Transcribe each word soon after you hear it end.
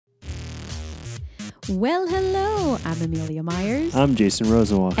Well, hello. I'm Amelia Myers. I'm Jason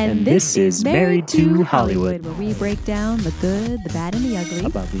Rosenwald. And this is Married to Hollywood, where we break down the good, the bad, and the ugly.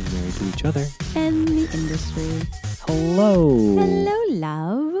 About being married to each other. And the industry. Hello. Hello,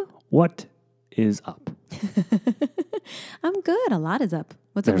 love. What is up? I'm good. A lot is up.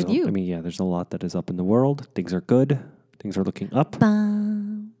 What's up with you? There's a lot that is up in the world. Things are good. Things are looking up.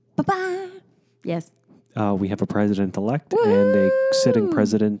 Bum, ba-ba. Yes. We have a president-elect and a sitting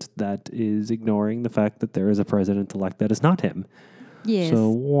president that is ignoring the fact that there is a president-elect that is not him. Yes. So,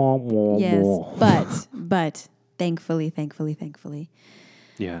 wah, wah, yes. wah. But, thankfully,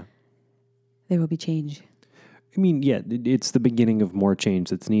 Yeah. there will be change. I mean, yeah, it's the beginning of more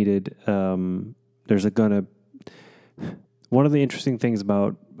change that's needed. One of the interesting things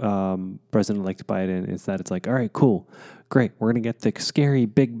about President-elect Biden is that it's like, all right, cool, great, we're going to get the scary,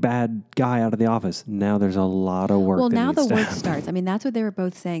 big, bad guy out of the office. Now there's a lot of work. Well, now the work starts. I mean, that's what they were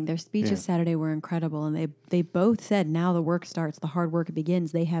both saying. Their speeches Saturday were incredible, and they both said now the work starts, the hard work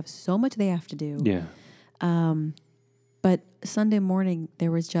begins. They have so much they have to do. Yeah. But Sunday morning,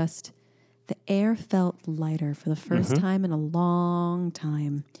 there was just, the air felt lighter for the first time in a long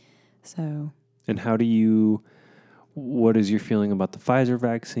time. So. And what is your feeling about the Pfizer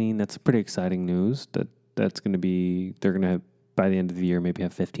vaccine? That's pretty exciting news. That's going to be, they're going to have, by the end of the year, maybe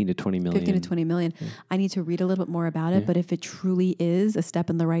have 15 to 20 million. 15 to 20 million. Yeah. I need to read a little bit more about it, but if it truly is a step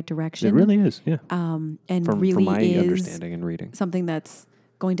in the right direction. It really is, yeah. And from my understanding and reading. Something that's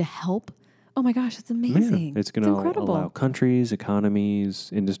going to help. Oh my gosh, it's amazing. Yeah, it's going to allow countries, economies,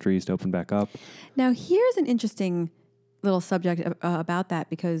 industries to open back up. Now, here's an interesting little subject about that,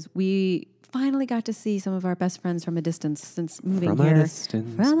 because we finally got to see some of our best friends from a distance since moving here.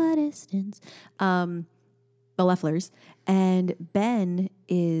 From a distance. The Lefflers. And Ben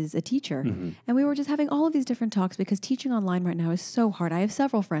is a teacher. And we were just having all of these different talks, because teaching online right now is so hard. I have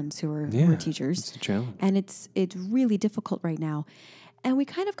several friends who are teachers. It's a challenge. And it's really difficult right now. And we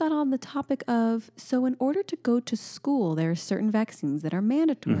kind of got on the topic of, so in order to go to school, there are certain vaccines that are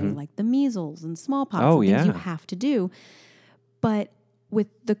mandatory, like the measles and smallpox and things you have to do. But with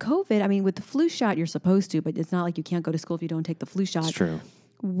the COVID, I mean, with the flu shot, you're supposed to, but it's not like you can't go to school if you don't take the flu shot. It's true.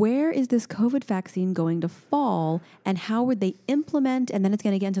 Where is this COVID vaccine going to fall, and how would they implement? And then it's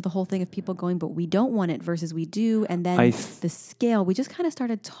going to get into the whole thing of people going, but we don't want it versus we do. And then the scale, we just kind of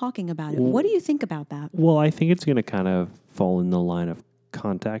started talking about it. What do you think about that? Well, I think it's going to kind of fall in the line of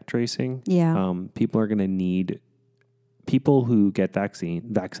contact tracing. Yeah. People are going to need people who get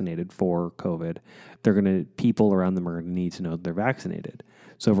vaccinated for COVID. People around them are going to need to know that they're vaccinated.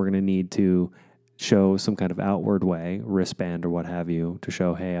 So we're going to need to show some kind of outward way, wristband or what have you, to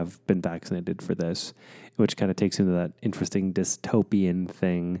show, hey, I've been vaccinated for this, which kind of takes into that interesting dystopian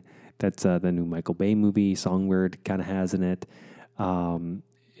thing that's the new Michael Bay movie, Songbird, kind of has in it. I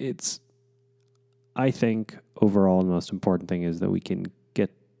think overall the most important thing is that we can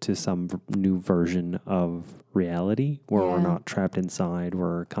get to some new version of reality where we're not trapped inside,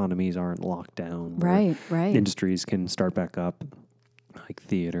 where economies aren't locked down, right. Industries can start back up, like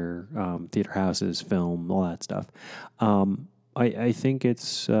theater houses, film, all that stuff. I think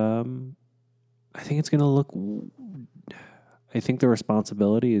it's going to look. I think the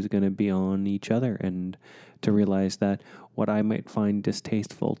responsibility is going to be on each other, and to realize that what I might find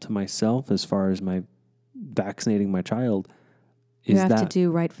distasteful to myself as far as my vaccinating my child is you have to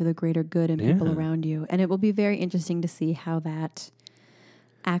do right for the greater good and people around you. And it will be very interesting to see how that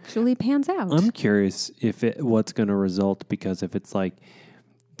actually pans out. I'm curious what's going to result, because if it's like,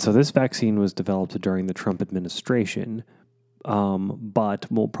 so this vaccine was developed during the Trump administration,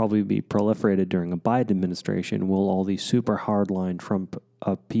 but will probably be proliferated during a Biden administration. Will all these super hardline Trump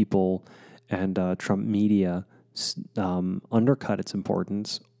people and Trump media undercut its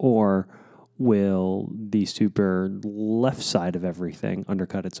importance, or will the super left side of everything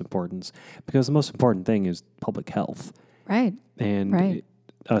undercut its importance? Because the most important thing is public health. Right. And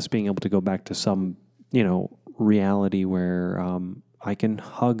us being able to go back to some, reality where I can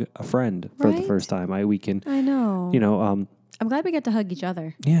hug a friend for the first time. I know. I'm glad we get to hug each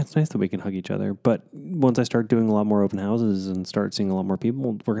other. Yeah, it's nice that we can hug each other. But once I start doing a lot more open houses and start seeing a lot more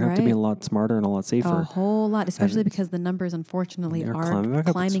people, we're going to have to be a lot smarter and a lot safer. A whole lot, especially because the numbers, unfortunately, are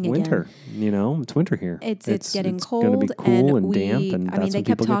climbing again. It's winter. It's winter here. It's getting cold. It's going to be cool and damp. And they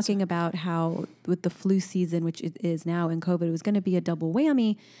kept talking about how with the flu season, which it is now in COVID, it was going to be a double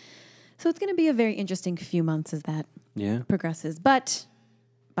whammy. So it's going to be a very interesting few months as that progresses. But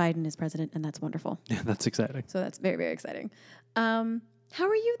Biden is president, and that's wonderful. Yeah, that's exciting. So that's very, very exciting. How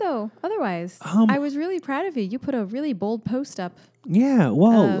are you, though, otherwise? I was really proud of you. You put a really bold post up. Yeah,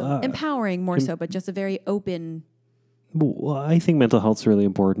 well... empowering more so, but just a very open Well, I think mental health's really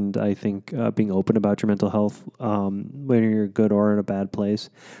important. I think being open about your mental health, when you're good or in a bad place,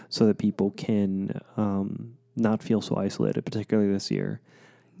 so that people can not feel so isolated, particularly this year.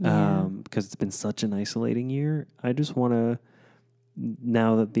 Yeah. Because it's been such an isolating year. I just want to,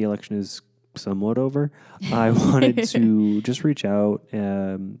 now that the election is somewhat over, I wanted to just reach out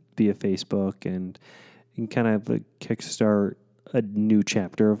via Facebook and kind of like kickstart a new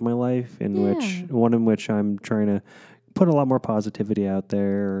chapter of my life in which I'm trying to put a lot more positivity out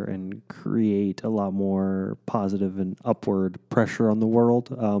there and create a lot more positive and upward pressure on the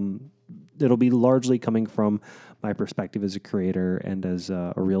world. It'll be largely coming from my perspective as a creator and as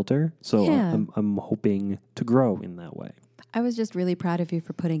a realtor. So I'm hoping to grow in that way. I was just really proud of you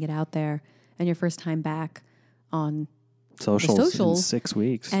for putting it out there and your first time back on socials in 6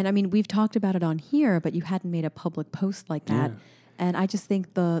 weeks. And I mean, we've talked about it on here, but you hadn't made a public post like that. Yeah. And I just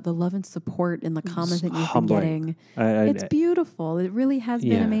think the love and support in the comments that you've been getting, it's beautiful. It really has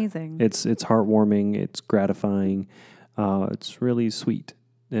been amazing. It's heartwarming. It's gratifying. It's really sweet.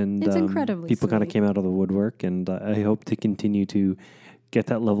 And it's incredibly people kind of came out of the woodwork, and I hope to continue to get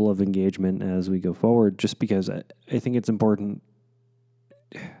that level of engagement as we go forward, just because I think it's important.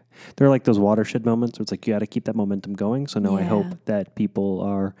 There are like those watershed moments where it's like you got to keep that momentum going. So now I hope that people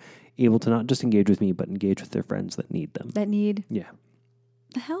are able to not just engage with me, but engage with their friends that need them. That need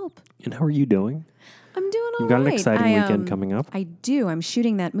the help. And how are you doing? I'm doing all right. You've got an exciting weekend coming up. I do. I'm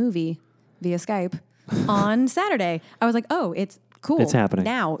shooting that movie via Skype on Saturday. I was like, oh, it's cool. It's happening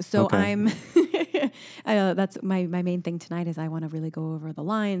now. So I'm, that's my main thing tonight is I want to really go over the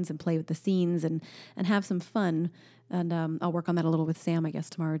lines and play with the scenes and have some fun. And I'll work on that a little with Sam, I guess,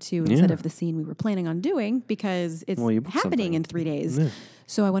 tomorrow too, instead of the scene we were planning on doing because it's happening in 3 days. Yeah.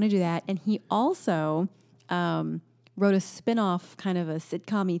 So I want to do that. And he also wrote a spin-off kind of a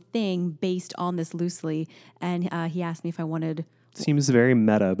sitcom-y thing based on this loosely. And he asked me if I wanted... Seems very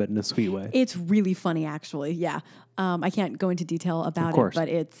meta, but in a sweet way. It's really funny, actually. Yeah. I can't go into detail about it, but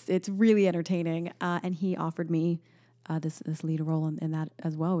it's really entertaining. And he offered me this lead role in that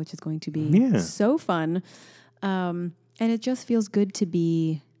as well, which is going to be so fun. And it just feels good to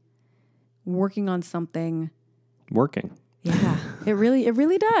be working on something. Yeah, it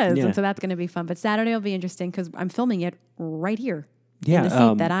really does. Yeah. And so that's going to be fun. But Saturday will be interesting because I'm filming it right here in the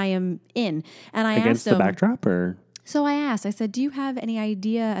seat that I am in. And I against asked him, the backdrop or... So I asked, I said, do you have any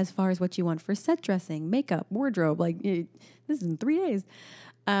idea as far as what you want for set dressing, makeup, wardrobe? Like, this is in 3 days.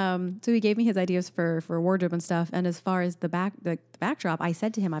 So he gave me his ideas for wardrobe and stuff. And as far as the backdrop, I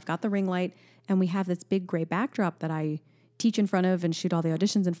said to him, I've got the ring light and we have this big gray backdrop that I teach in front of and shoot all the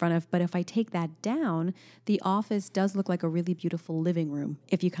auditions in front of. But if I take that down, the office does look like a really beautiful living room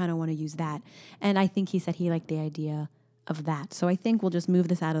if you kind of want to use that. And I think he said he liked the idea of that. So I think we'll just move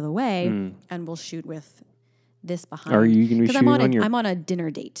this out of the way and we'll shoot with this behind. Are you going to be shooting on your... I'm on a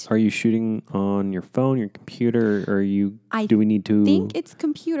dinner date. Are you shooting on your phone, your computer, or do we need to... I think it's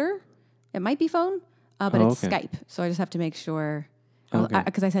computer. It might be phone, but it's Skype. So I just have to make sure...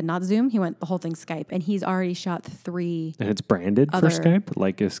 Because I said not Zoom. He went the whole thing Skype. And he's already shot 3... And it's branded for Skype?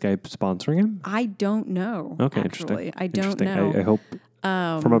 Like is Skype sponsoring him? I don't know. Okay, actually. I don't know. I hope...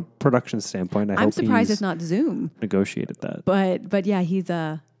 from a production standpoint, I'm surprised it's not Zoom. Negotiated that. But yeah, he's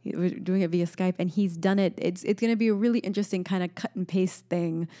doing it via Skype, and he's done it. It's going to be a really interesting kind of cut and paste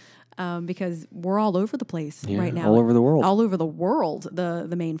thing because we're all over the place right now. All over the world. All over the world,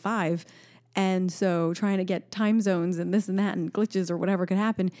 the main 5. And so trying to get time zones and this and that and glitches or whatever could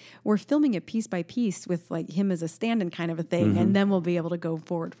happen, we're filming it piece by piece with like him as a stand-in kind of a thing, and then we'll be able to go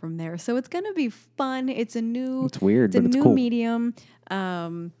forward from there. So it's going to be fun. It's a new... It's weird, but it's new cool. medium,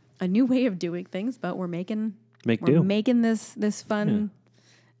 a new way of doing things, but we're making this fun...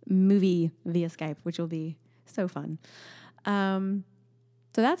 movie via Skype, which will be so fun. So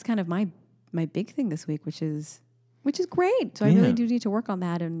that's kind of my big thing this week, which is great. So I really do need to work on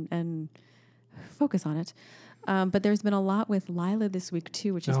that and focus on it. But there's been a lot with Lila this week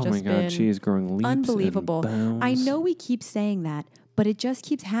too, which has just been she is growing leaps unbelievable. And bounds. I know we keep saying that, but it just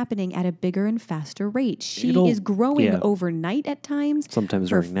keeps happening at a bigger and faster rate. She is growing overnight at times. Sometimes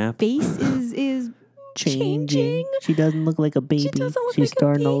during nap. Her face is changing. She doesn't look like a baby. She's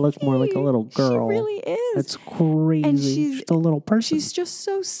starting to look more like a little girl. She really is. That's crazy. And she's a little person. She's just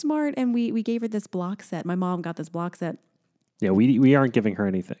so smart. And we gave her this block set. My mom got this block set. Yeah, we aren't giving her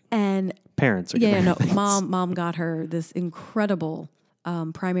anything. And parents are giving her things. Mom got her this incredible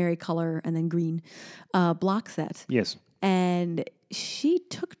primary color and then green block set. Yes. And she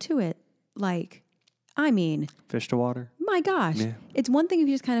took to it like, fish to water. My gosh. Yeah. It's one thing if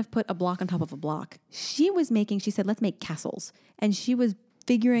you just kind of put a block on top of a block. She said, let's make castles. And she was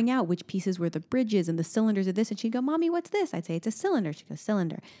figuring out which pieces were the bridges and the cylinders of this. And she'd go, Mommy, what's this? I'd say, it's a cylinder. She'd go,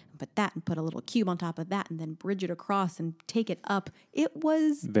 cylinder. And put that and put a little cube on top of that and then bridge it across and take it up. It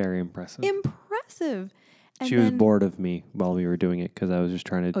was very impressive. And she was bored of me while we were doing it because I was just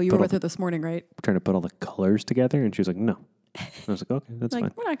trying to... Oh, you were with her this morning, right? Trying to put all the colors together. And she was like, no. I was like, okay, that's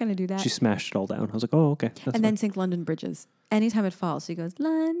fine. We're not going to do that. She smashed it all down. I was like, oh, okay. That's and then sings London Bridges. Anytime it falls, she goes,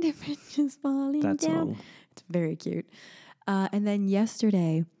 London Bridges falling down. Song. It's very cute. And then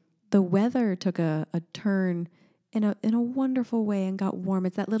yesterday, the weather took a turn in a wonderful way and got warm.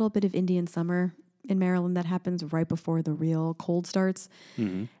 It's that little bit of Indian summer in Maryland that happens right before the real cold starts.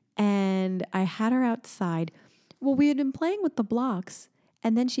 Mm-hmm. And I had her outside. Well, we had been playing with the blocks.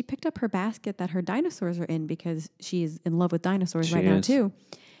 And then she picked up her basket that her dinosaurs are in because she's in love with dinosaurs now too.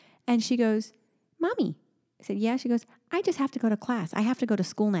 And she goes, Mommy. I said, yeah. She goes, I just have to go to class. I have to go to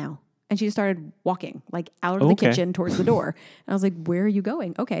school now. And she just started walking like out of the kitchen towards the door. And I was like, where are you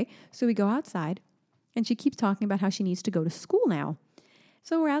going? Okay. So we go outside and she keeps talking about how she needs to go to school now.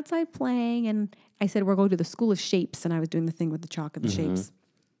 So we're outside playing and I said, we're going to the School of Shapes. And I was doing the thing with the chalk and the shapes.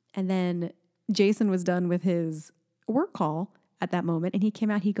 And then Jason was done with his work call at that moment. And he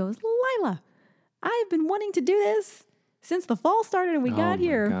came out, he goes, Lila, I've been wanting to do this since the fall started and we got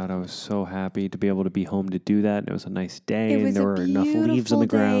here. Oh my God, I was so happy to be able to be home to do that. And it was a nice day and there were enough leaves on the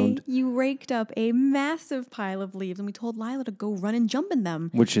ground. You raked up a massive pile of leaves and we told Lila to go run and jump in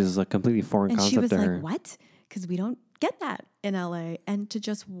them. Which is a completely foreign concept to her. And she was like, what? Because we don't get that in LA. And to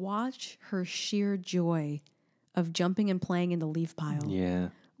just watch her sheer joy of jumping and playing in the leaf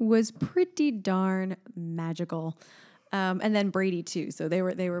pile was pretty darn magical. And then Brady too. So they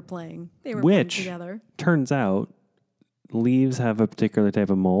were playing. They were playing together. Turns out leaves have a particular type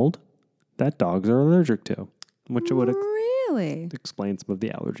of mold that dogs are allergic to, which would explain some of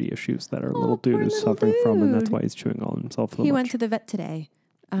the allergy issues that our little dude is suffering from, and that's why he's chewing on himself so much. He went to the vet today.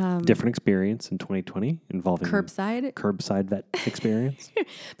 Different experience in 2020 involving curbside vet experience.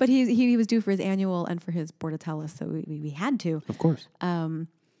 But he was due for his annual and for his Bordetella, so we had to. Of course.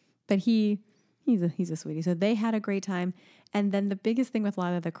 But he's a sweetie. So they had a great time. And then the biggest thing with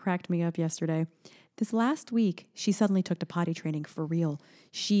Lila that cracked me up yesterday, this last week, she suddenly took to potty training for real.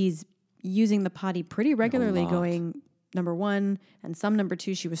 She's using the potty pretty regularly, going number 1 and some number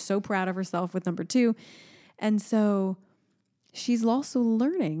 2. She was so proud of herself with number 2. And so she's also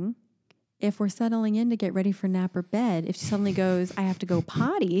learning if we're settling in to get ready for nap or bed, if she suddenly goes, I have to go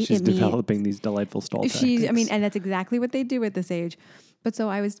potty. She's developing these delightful stall tactics. And that's exactly what they do at this age. But so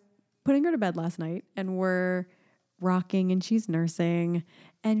I was putting her to bed last night and we're rocking and she's nursing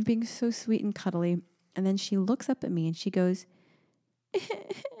and being so sweet and cuddly. And then she looks up at me and she goes,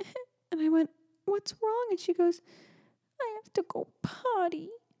 and I went, what's wrong? And she goes, I have to go potty.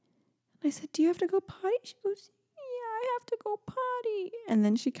 And I said, do you have to go potty? She goes, yeah, I have to go potty. And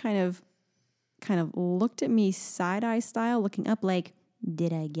then she kind of looked at me side-eye style, looking up like,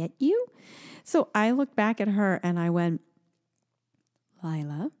 did I get you? So I looked back at her and I went,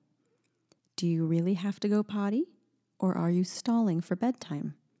 Lila, do you really have to go potty or are you stalling for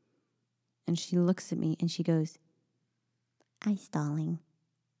bedtime? And she looks at me and she goes, I stalling.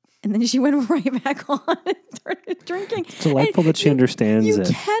 And then she went right back on and started drinking. It's delightful that she understands it.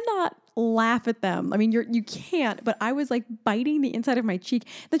 You cannot laugh at them. I mean, you can't, but I was like biting the inside of my cheek.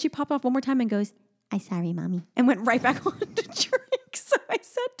 Then she popped off one more time and goes, I sorry, Mommy, and went right back on to drink. So I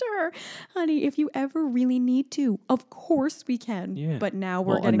said to her, honey, if you ever really need to, of course we can. Yeah. But now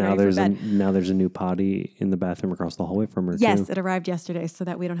we're getting ready for bed. Now there's a new potty in the bathroom across the hallway from her, Yes, it arrived yesterday so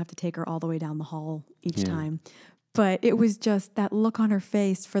that we don't have to take her all the way down the hall each time. But it was just that look on her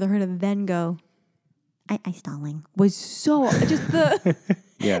face for her to then go, I stalling, was so just the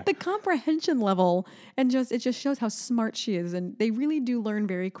the comprehension level, and it just shows how smart she is. And they really do learn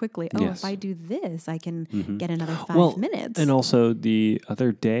very quickly. Oh, if I do this, I can get another 5 minutes. And also the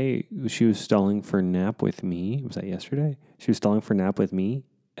other day, she was stalling for nap with me. Was that yesterday? She was stalling for nap with me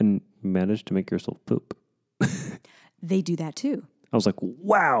and managed to make herself poop. They do that too. I was like,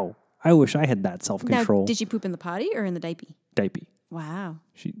 wow. I wish I had that self-control. Now, did she poop in the potty or in the diaper? Diaper. Wow.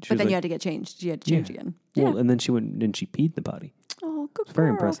 But then you had to get changed. You had to change again. Well, and then she went and she peed the potty. Oh, good girl. Very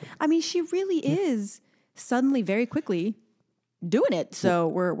impressive. I mean, she really is suddenly, very quickly doing it. So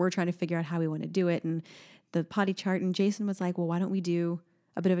we're trying to figure out how we want to do it. And the potty chart, and Jason was like, well, why don't we do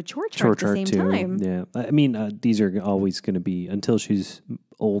a bit of a chore chart at the same time? Yeah. I mean, these are always going to be, until she's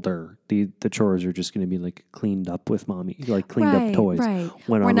older, the chores are just going to be like cleaned up with mommy, like cleaned up toys. Right.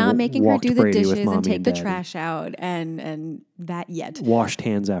 We're not making her do the dishes and take the trash out and that yet. Washed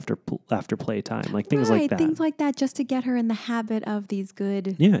hands after playtime, like things like that. Things like that, just to get her in the habit of these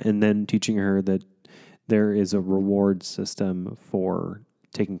good. Yeah, and then teaching her that there is a reward system for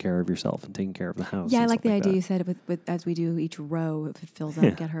taking care of yourself and taking care of the house. Yeah, I like the idea you said with as we do each row, if it fills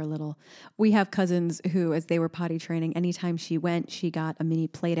up, get her a little. We have cousins who, as they were potty training, anytime she went, she got a mini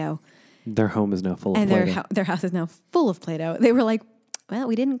Play-Doh. Their home is now full of Play-Doh. And their house is now full of Play-Doh. They were like, well,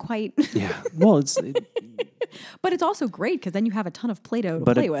 we didn't quite. Yeah. Well, but it's also great because then you have a ton of Play-Doh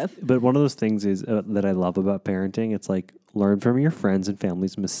to play with. But one of those things is that I love about parenting. It's like learn from your friends and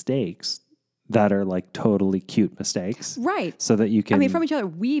family's mistakes that are like totally cute mistakes. Right. So that you can. I mean, from each other,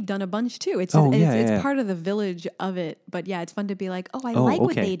 we've done a bunch too. It's part of the village of it. But yeah, it's fun to be like, oh, I like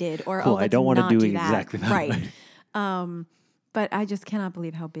what they did. Or, cool. I don't want to do that. Exactly that. Right. But I just cannot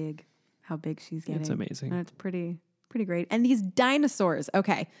believe how big she's getting. It's amazing. And it's pretty great. And these dinosaurs.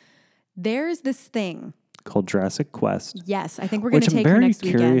 Okay. There's this thing called Jurassic Quest. Yes, I think we're going to take her next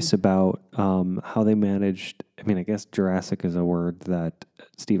weekend. I'm very curious about how they managed. I mean, I guess Jurassic is a word that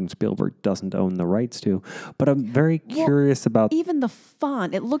Steven Spielberg doesn't own the rights to, but I'm very curious about even the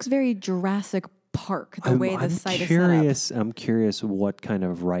font. It looks very Jurassic Park, the way the site is set up. I'm curious what kind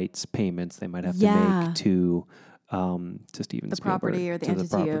of rights payments they might have to make to Steven the Spielberg, property or the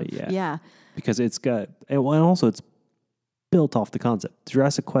entity. Yeah, because it's got, and also it's built off the concept.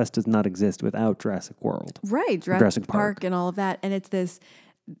 Jurassic Quest does not exist without Jurassic World. Right, Jurassic Park and all of that. And it's this,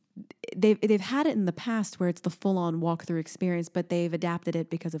 they've had it in the past where it's the full-on walkthrough experience, but they've adapted it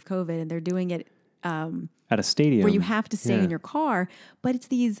because of COVID, and they're doing it at a stadium where you have to stay in your car, but it's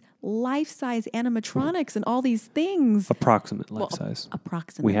these life-size animatronics and all these things. Approximate life-size.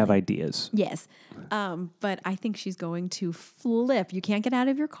 Approximately. We have ideas. Yes. But I think she's going to flip. You can't get out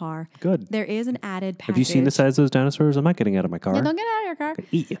of your car. Good. There is an added package. Have you seen the size of those dinosaurs? I'm not getting out of my car. Yeah, don't get out of your car. I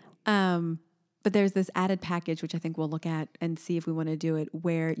eat you. But there's this added package, which I think we'll look at and see if we want to do it,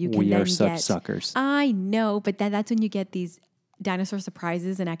 where you can we then are such get, suckers. I know, but that's when you get these dinosaur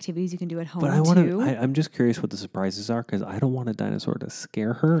surprises and activities you can do at home I'm just curious what the surprises are, because I don't want a dinosaur to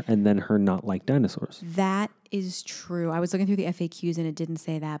scare her and then her not like dinosaurs. That is true. I was looking through the FAQs and it didn't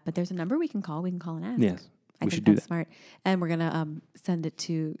say that, but there's a number we can call. We can call and ask. Yes. I think that's smart. And we're going to send it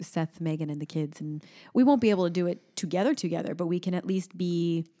to Seth, Megan, and the kids. And we won't be able to do it together, but we can at least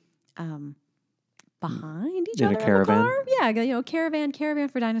be behind each other in a caravan. In the car. Yeah, caravan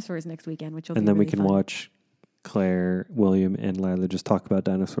for dinosaurs next weekend, which will be and then really we can fun. Watch Claire, William, and Lila just talk about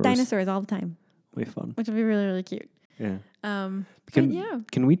dinosaurs. Dinosaurs all the time. It'll be fun. Which will be really, really cute. Yeah.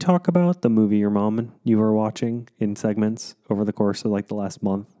 Can we talk about the movie your mom and you were watching in segments over the course of like the last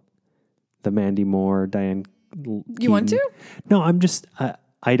month? The Mandy Moore, Diane Keaton. You want to? No, I'm just,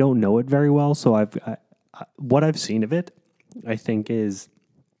 I don't know it very well. So what I've seen of it, I think is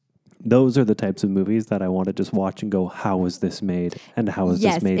those are the types of movies that I want to just watch and go, how was this made? And how was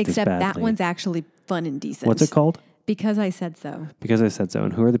this made this badly? Except that one's actually fun and decent. What's it called? Because I Said So. Because I Said So.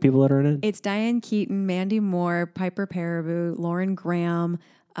 And who are the people that are in it? It's Diane Keaton, Mandy Moore, Piper Perabo, Lauren Graham,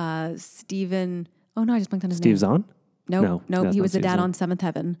 Stephen. Oh no, I just blanked on his name. Steve Zahn? No, he was the dad on Seventh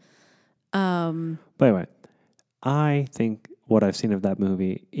Heaven. By the way, I think what I've seen of that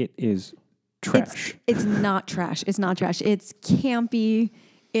movie, it is trash. It's not trash. It's not trash. It's campy.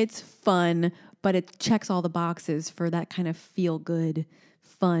 It's fun, but it checks all the boxes for that kind of feel-good,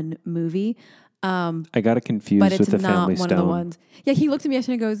 fun movie. I got it confused with the Family Stone. But it's not one of the ones. Yeah, he looked at me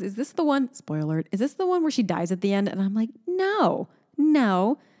yesterday and goes, is this the one, spoiler alert, is this the one where she dies at the end? And I'm like, no.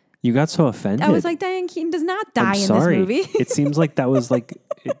 You got so offended. I was like, Diane Keaton does not die in this movie. It seems like that was like,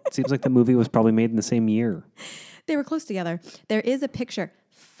 it seems like the movie was probably made in the same year. They were close together. There is a picture.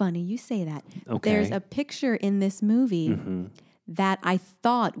 Funny you say that. Okay. There's a picture in this movie that I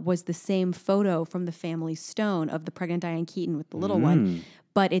thought was the same photo from the Family Stone of the pregnant Diane Keaton with the little one,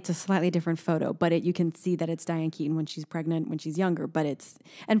 but it's a slightly different photo. But you can see that it's Diane Keaton when she's pregnant, when she's younger.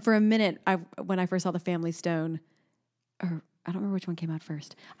 And for a minute, when I first saw the Family Stone, or I don't remember which one came out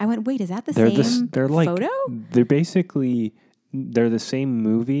first, I went, wait, is that the same photo? They're the same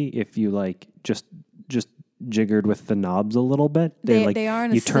movie if you like just jiggered with the knobs a little bit. They are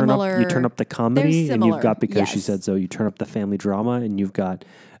in a similar... You turn up the comedy and you've got Because She Yes. Said So. You turn up the family drama and you've got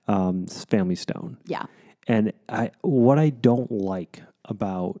Family Stone. Yeah. And what I don't like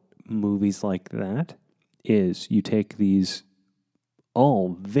about movies like that is you take these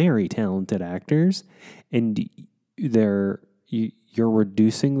all very talented actors and you're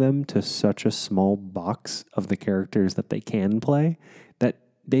reducing them to such a small box of the characters that they can play that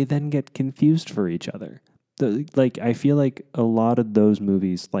they then get confused for each other. I feel like a lot of those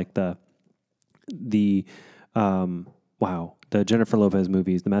movies, like the Jennifer Lopez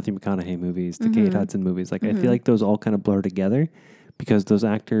movies, the Matthew McConaughey movies, the Kate Hudson movies, I feel like those all kind of blur together because those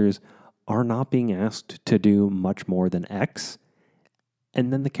actors are not being asked to do much more than X.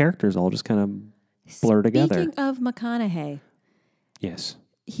 And then the characters all just kind of blur together. Speaking of McConaughey, Yes.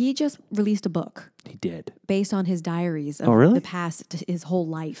 He just released a book. He did. Based on his diaries of the past, his whole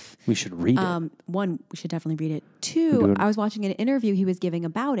life. We should read it. One, we should definitely read it. Two, I was watching an interview he was giving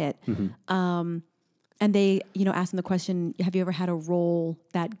about it. And they, asked him the question, have you ever had a role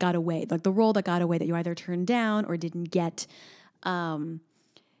that got away? Like the role that got away that you either turned down or didn't get. The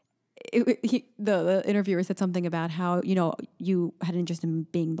interviewer said something about how, you had an interest in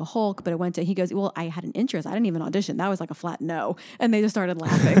being the Hulk, but he goes, well, I had an interest. I didn't even audition. That was like a flat no. And they just started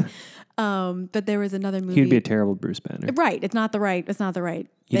laughing. But there was another movie. He would be a terrible Bruce Banner. Right. It's not the right.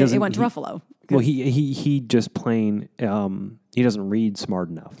 It went to Ruffalo. Well, he just plain, he doesn't read smart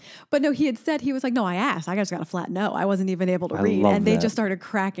enough. But no, he had said, he was like, no, I asked. I just got a flat no. I wasn't even able to read. And they just started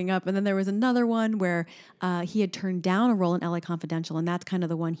cracking up. And then there was another one where he had turned down a role in LA Confidential. And that's kind of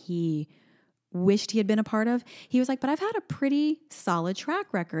the one he wished he had been a part of. He was like, but I've had a pretty solid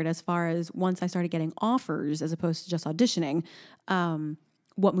track record as far as once I started getting offers as opposed to just auditioning,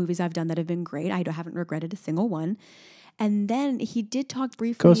 what movies I've done that have been great. I haven't regretted a single one. And then he did talk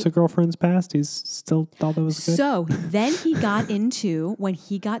briefly. Ghost of Girlfriends Past, he's still thought that was good. So then he got into when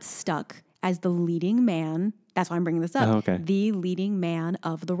he got stuck as the leading man. That's why I'm bringing this up. Oh, okay. The leading man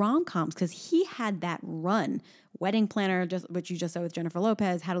of the rom-coms, because he had that run. Wedding Planner, which you just saw with Jennifer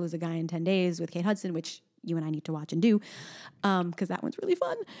Lopez, How to Lose a Guy in 10 Days with Kate Hudson, which you and I need to watch and do, because that one's really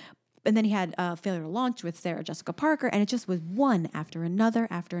fun. And then he had Failure to Launch with Sarah Jessica Parker, and it just was one after another,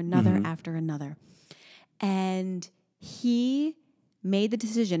 after another, after another. And he made the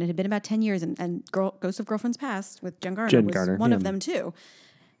decision. It had been about 10 years, and Ghost of Girlfriends Past with Jen Garner was one of them too.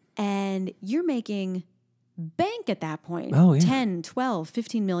 And you're making bank at that point. Oh, yeah. 10, 12,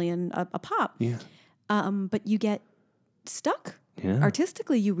 15 million a pop. Yeah. But you get stuck. Yeah.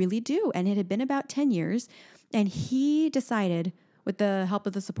 Artistically, you really do. And it had been about 10 years. And he decided, with the help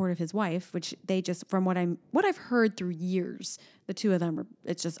of the support of his wife, which they just, from what I've heard through years, the two of them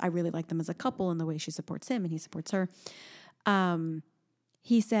I really like them as a couple and the way she supports him and he supports her.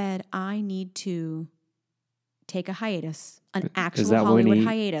 He said, I need to take a hiatus, an actual Hollywood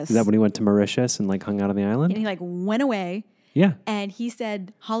hiatus. Is that when he went to Mauritius and hung out on the island? And he went away. Yeah. And he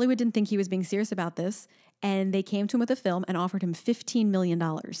said Hollywood didn't think he was being serious about this. And they came to him with a film and offered him $15 million.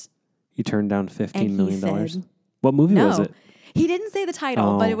 He turned down $15 million? Said, what movie was it? He didn't say the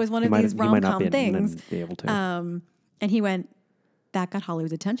title, but it was one of these rom-com things. Be able to. And he went, that got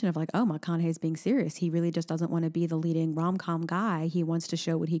Hollywood's attention of McConaughey's being serious. He really just doesn't want to be the leading rom-com guy. He wants to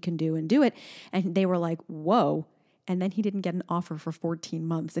show what he can do and do it. And they were like, whoa. And then he didn't get an offer for 14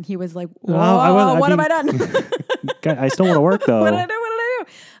 months. And he was like, whoa, what have I done? I still want to work, though. What did I do?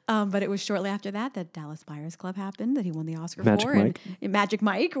 But it was shortly after that Dallas Buyers Club happened, that he won the Oscar for. And Magic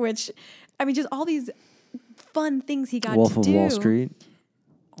Mike, which, just all these fun things he got Wolf to do. Wolf of Wall Street.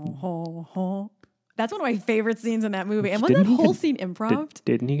 That's one of my favorite scenes in that movie. And wasn't that whole scene improv?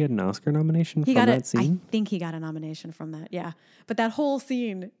 Didn't he get an Oscar nomination from that scene? I think he got a nomination from that, yeah. But that whole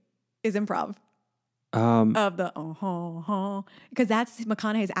scene is improv. Of the because that's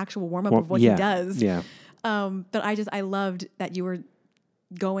McConaughey's actual warm-up of what he does. Yeah. But I loved that you were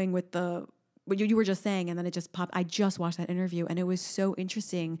going with what you were just saying, and then it just popped. I just watched that interview, and it was so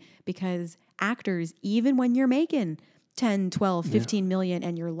interesting because actors, even when you're making 10, 12, 15 million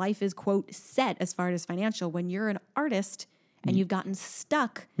and your life is, quote, set as far as financial, when you're an artist and you've gotten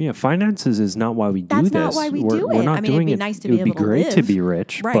stuck. Yeah, finances is not why we do this. That's not why we do it. We're not doing it'd be nice to be able to live. It would be great to be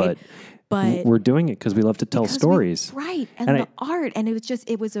rich, right. But we're doing it because we love to tell stories. Right. And the art. And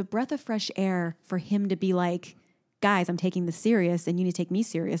it was a breath of fresh air for him to be like, guys, I'm taking this serious and you need to take me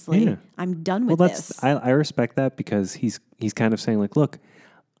seriously. Yeah. I'm done with this. I respect that because he's kind of saying look,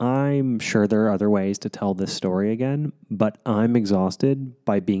 I'm sure there are other ways to tell this story again, but I'm exhausted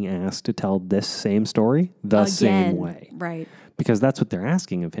by being asked to tell this same story the same way. Right. Because that's what they're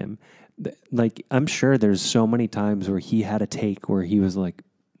asking of him. I'm sure there's so many times where he had a take where he was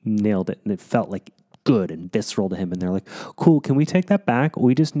nailed it and it felt good and visceral to him. And they're like, cool, can we take that back?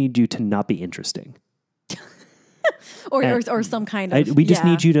 We just need you to not be interesting. or some kind of... we just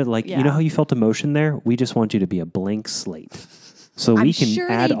need you to you know how you felt emotion there? We just want you to be a blank slate. So we can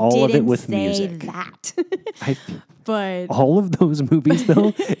add all of it with music. That. But all of those movies,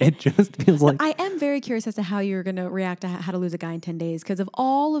 though, it just feels like... I am very curious as to how you're going to react to How to Lose a Guy in 10 Days, because of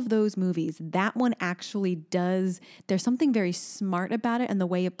all of those movies, that one actually does... There's something very smart about it and the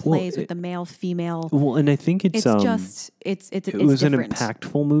way it plays with the male-female... Well, and I think it's just... It was different. An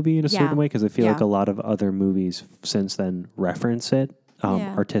impactful movie in a certain way, because I feel like a lot of other movies since then reference it.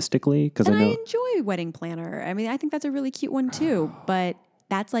 Artistically, because I enjoy Wedding Planner. I think that's a really cute one too. But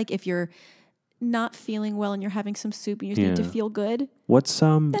that's if you're not feeling well and you're having some soup and you just need to feel good, what's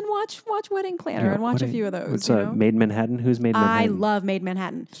then watch Wedding Planner and watch a few of those. What's Maid Manhattan? Who's Maid Manhattan? I love Maid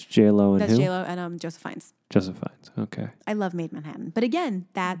Manhattan. It's J-Lo and That's who? J-Lo and Joseph Fiennes. Joseph Fiennes. Okay. I love Maid Manhattan. But again,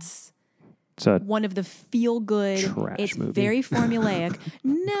 that's So one of the feel-good. It's movie. very formulaic.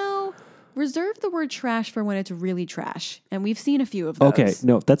 No, reserve the word trash for when it's really trash. And we've seen a few of those. Okay,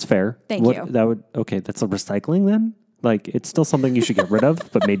 no, that's fair. Thank you. That's a recycling then? Like, it's still something you should get rid of,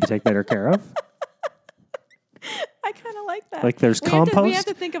 but maybe take better care of? I kind of like that. Like, there's compost. We have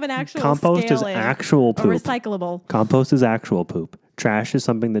to think of an actual compost is scaling. actual poop. Or recyclable. Compost is actual poop. Trash is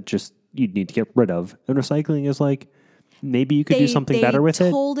something that just you need to get rid of. And recycling is like, maybe you could do something better with it.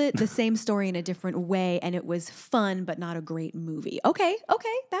 They told it the same story in a different way, and it was fun, but not a great movie. Okay,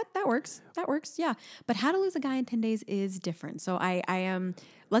 that works. That works, yeah. But How to Lose a Guy in 10 Days is different. So I am.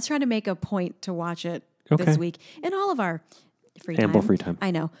 Let's try to make a point to watch it this week in all of our free time. Ample free time.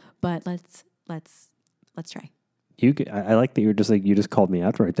 I know, but let's try. I like that you're just like, you just called me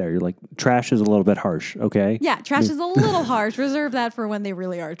out right there. You're like, trash is a little bit harsh, okay? Yeah, trash is a little harsh. Reserve that for when they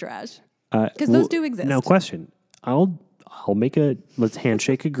really are trash. Because those do exist. Now, question. I'll make let's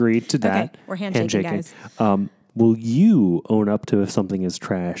handshake agree to that. Okay, we're handshaking, guys. Will you own up to if something is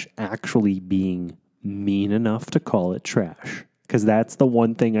trash actually being mean enough to call it trash? Because that's the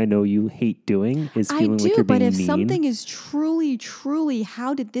one thing I know you hate doing is feeling like you're being mean. But if something is truly,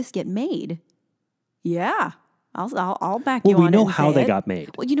 how did this get made? Yeah. I'll back you on it. Well, we know how they got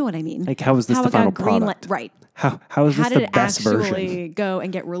made. Well, you know what I mean. Like, how is this the final product? Right. How is this the best version? How did it actually go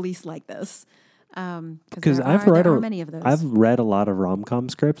and get released like this? Because there are many of those. I've read a lot of rom-com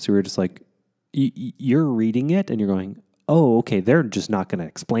scripts who are just like, you're reading it and you're going, oh, okay, they're just not going to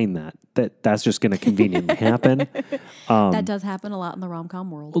explain that. That's just going to conveniently happen. That does happen a lot in the rom-com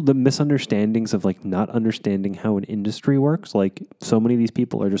world. The misunderstandings of like not understanding how an industry works. Like so many of these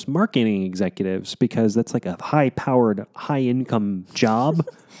people are just marketing executives because that's like a high-powered, high-income job.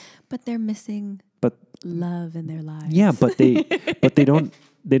 But they're missing love in their lives. Yeah, but they don't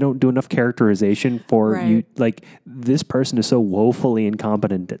do enough characterization for you. Like, this person is so woefully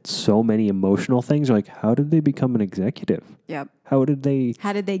incompetent at so many emotional things. You're like, how did they become an executive? Yep. How did they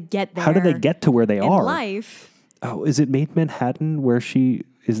get there? How did they get to where they are? In life. Oh, is it Maid Manhattan where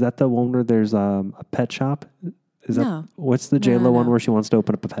is that the one where there's a pet shop? What's the J-Lo one where she wants to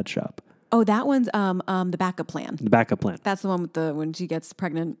open up a pet shop? Oh, that one's the Backup Plan. The Backup Plan. That's the one with when she gets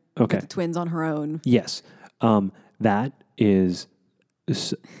pregnant with the twins on her own. Yes. That is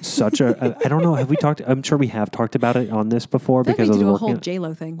such a I don't know. Have we talked? I'm sure we have talked about it on this before because I was working a whole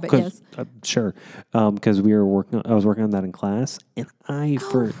J-Lo thing. But yes, sure. Because I was working on that in class, and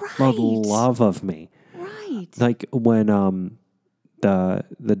for the love of me, like when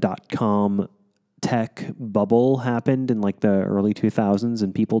the .com tech bubble happened in like the early 2000s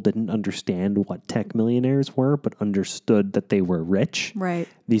and people didn't understand what tech millionaires were but understood that they were rich. Right.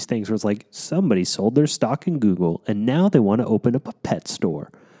 These things was like somebody sold their stock in Google and now they want to open up a pet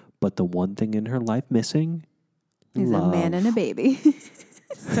store. But the one thing in her life missing is love. A man and a baby.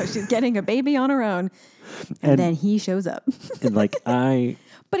 So she's getting a baby on her own and then he shows up. And like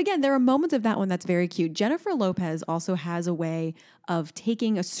But again, there are moments of that one that's very cute. Jennifer Lopez also has a way of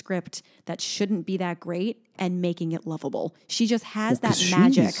taking a script that shouldn't be that great and making it lovable. She just has that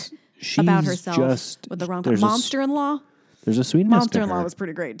magic about herself with the rom-com. Monster-in-Law? There's a sweetness Monster-in-Law was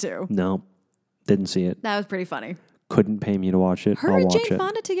pretty great too. No, didn't see it. That was pretty funny. Couldn't pay me to watch it. Her and Jane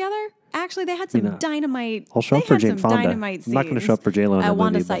Fonda together? Actually, they had some dynamite. I'll show up for Jane Fonda. I'm not going to show up for J-Lo in that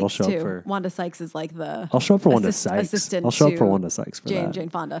movie, but I'll show up for... Wanda Sykes is like the... I'll show up for Wanda Sykes. I'll show up for Wanda Sykes for that. Jane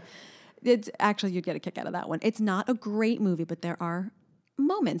Fonda. It's actually, you'd get a kick out of that one. It's not a great movie, but there are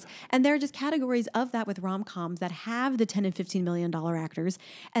moments. And there are just categories of that with rom-coms that have the $10 and $15 million actors.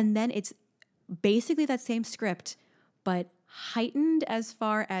 And then it's basically that same script, but heightened as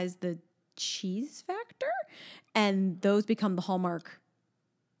far as the cheese factor. And those become the Hallmark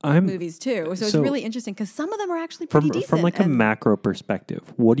movies too. So it's really interesting because some of them are actually pretty decent. From like a macro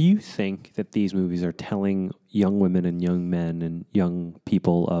perspective, what do you think that these movies are telling young women and young men and young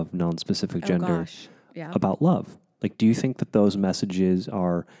people of non-specific gender about love? Like, do you think that those messages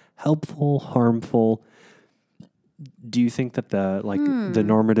are helpful, harmful? Do you think that the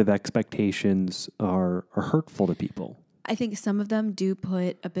normative expectations are hurtful to people? I think some of them do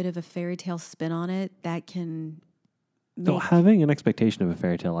put a bit of a fairy tale spin on it that can... So having an expectation of a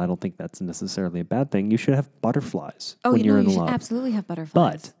fairy tale, I don't think that's necessarily a bad thing. You should have butterflies when you're in love. You should absolutely have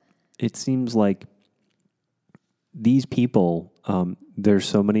butterflies. But it seems like these people, there's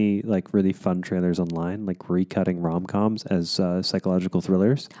so many like really fun trailers online, like recutting rom-coms as psychological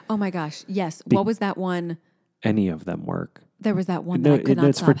thrillers. Oh my gosh, yes. What was that one? Any of them work. There was that one that I could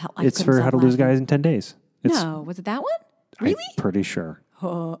not stop. It's for How to Lose Guys in 10 Days. No, was it that one? Really? I'm pretty sure.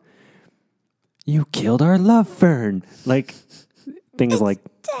 Oh. You killed our love fern. Like things It's like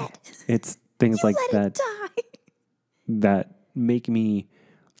dead. it's things You like let that it die. that make me.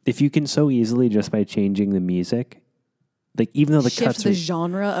 If you can so easily just by changing the music, like even though the Shift cuts the are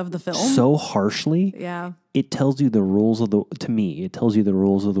genre of the film so harshly, Yeah. it tells you the rules of the. To me, it tells you the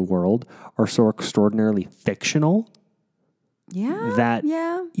rules of the world are so extraordinarily fictional. Yeah. That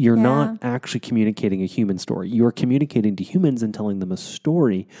you're not actually communicating a human story. You're communicating to humans and telling them a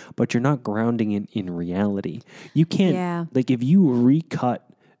story, but you're not grounding it in reality. You can't, like if you recut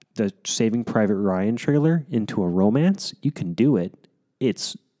the Saving Private Ryan trailer into a romance, you can do it.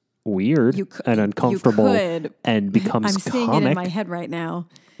 It's weird and uncomfortable and becomes I'm seeing comic. it in my head right now.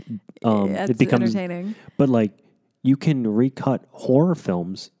 It becomes entertaining. But like you can recut horror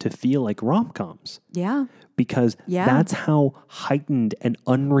films to feel like rom-coms. Yeah. Because that's how heightened and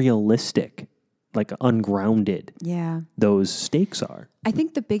unrealistic, like ungrounded, those stakes are. I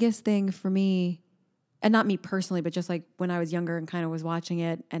think the biggest thing for me, and not me personally, but just like when I was younger and kind of was watching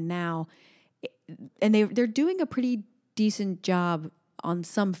it, and now, and they're doing a pretty decent job on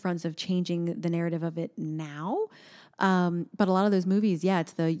some fronts of changing the narrative of it now. But a lot of those movies,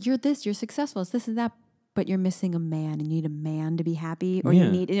 it's you're this, you're successful, it's this and that. But you're missing a man, and you need a man to be happy, or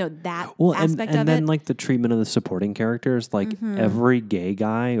you need that aspect of it. And then like the treatment of the supporting characters, like every gay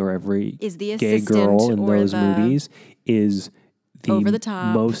guy or every is the gay girl in those movies is the over the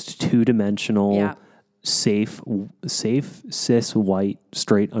top, most two-dimensional, safe cis white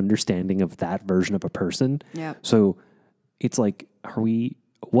straight understanding of that version of a person. Yeah. So it's like,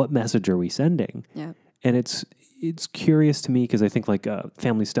 what message are we sending? Yeah. And it's curious to me because I think like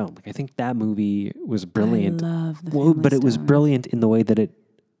Family Stone. Like I think that movie was brilliant. I love the Family but it was Stone. brilliant in the way that it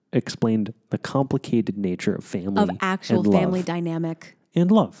explained the complicated nature of family, of actual and family love. dynamic And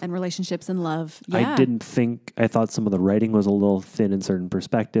love. and relationships and love. Yeah. I thought some of the writing was a little thin in certain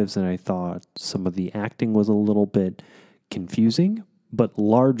perspectives, and I thought some of the acting was a little bit confusing, but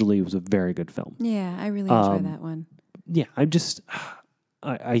largely it was a very good film. Yeah, I really enjoyed that one. Yeah,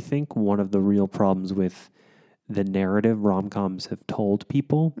 I think one of the real problems with the narrative rom-coms have told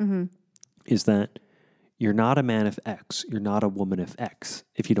people is that you're not a man of X. You're not a woman of X.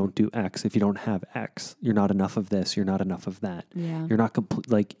 If you don't do X, if you don't have X, you're not enough of this. You're not enough of that. Yeah. You're not complete.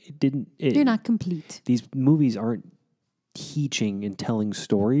 Like you're not complete. These movies aren't teaching and telling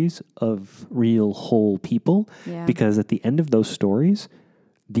stories of real whole people because at the end of those stories,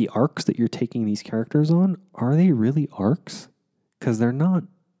 the arcs that you're taking these characters on, are they really arcs? Because they're not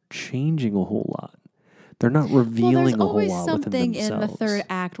changing a whole lot. They're not revealing a whole lot within themselves. There's always something in the third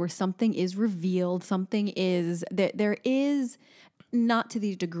act where something is revealed. Something is there is not to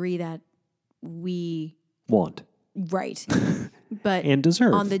the degree that we want, right? But and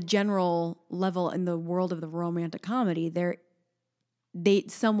deserve on the general level in the world of the romantic comedy,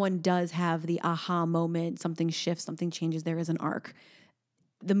 someone does have the aha moment. Something shifts. Something changes. There is an arc.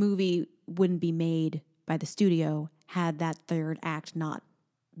 The movie wouldn't be made by the studio had that third act not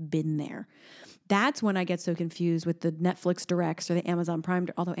been there. That's when I get so confused with the Netflix directs or the Amazon Prime,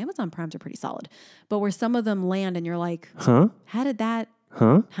 although Amazon Primes are pretty solid, but where some of them land and you're like, how did that,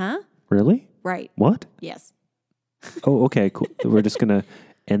 really? Right. What? Yes. Oh, okay, cool. We're just going to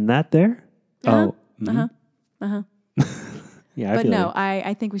end that there? Yeah, I but no,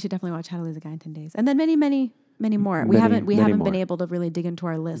 I think we should definitely watch How to Lose a Guy in 10 Days. And then many more. We haven't been able to really dig into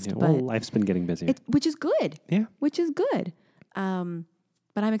our list. Yeah, but life's been getting busier. Which is good. Yeah. Which is good.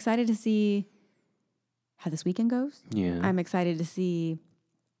 But I'm excited to see how this weekend goes. Yeah. I'm excited to see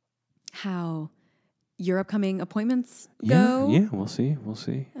how your upcoming appointments go. Yeah, we'll see.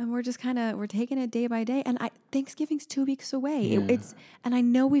 And we're just we're taking it day by day. And Thanksgiving's 2 weeks away. Yeah. And I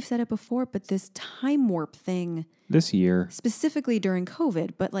know we've said it before, but this time warp thing this year, specifically during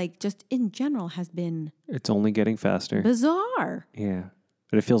COVID, but like just in general has been, it's only getting faster. Bizarre. Yeah.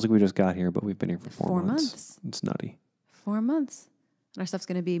 But it feels like we just got here, but we've been here for 4 months. It's nutty. 4 months. And our stuff's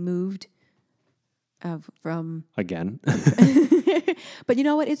going to be moved from... Again. But you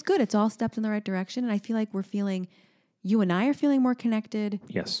know what? It's good. It's all steps in the right direction. And I feel like you and I are feeling more connected.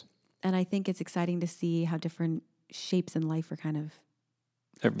 Yes. And I think it's exciting to see how different shapes in life are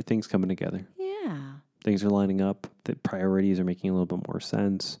everything's coming together. Yeah. Things are lining up. The priorities are making a little bit more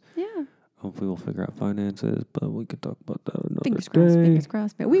sense. Yeah. Hopefully we'll figure out finances, but we can talk about that another Fingers day. crossed, fingers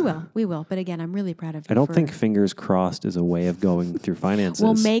crossed. But we will. But again, I'm really proud of you. I don't think fingers crossed is a way of going through finances.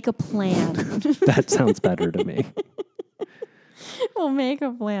 We'll make a plan. That sounds better to me. We'll make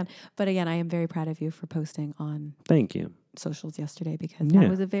a plan. But again, I am very proud of you for posting on Thank you. socials yesterday because that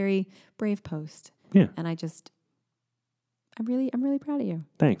was a very brave post. Yeah. And I I'm really proud of you.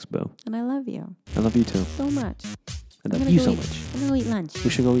 Thanks, Boo. And I love you. I love you too. So much. I love you so much. I'm going to eat lunch. We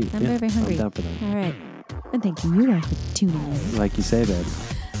should go eat. I'm very, very hungry. I'm down for that. All right. And thank you all for tuning in. Like you say, babe.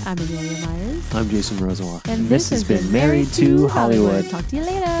 I'm Amelia Myers. I'm Jason Rosenwald. And this has been Married to Hollywood. Talk to you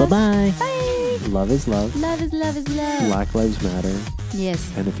later. Bye-bye. Bye. Love is love. Love is love is love. Black Lives Matter.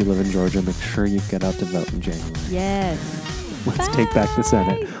 Yes. And if you live in Georgia, make sure you get out to vote in January. Yes. Let's take back the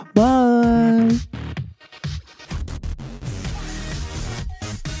Senate. Bye.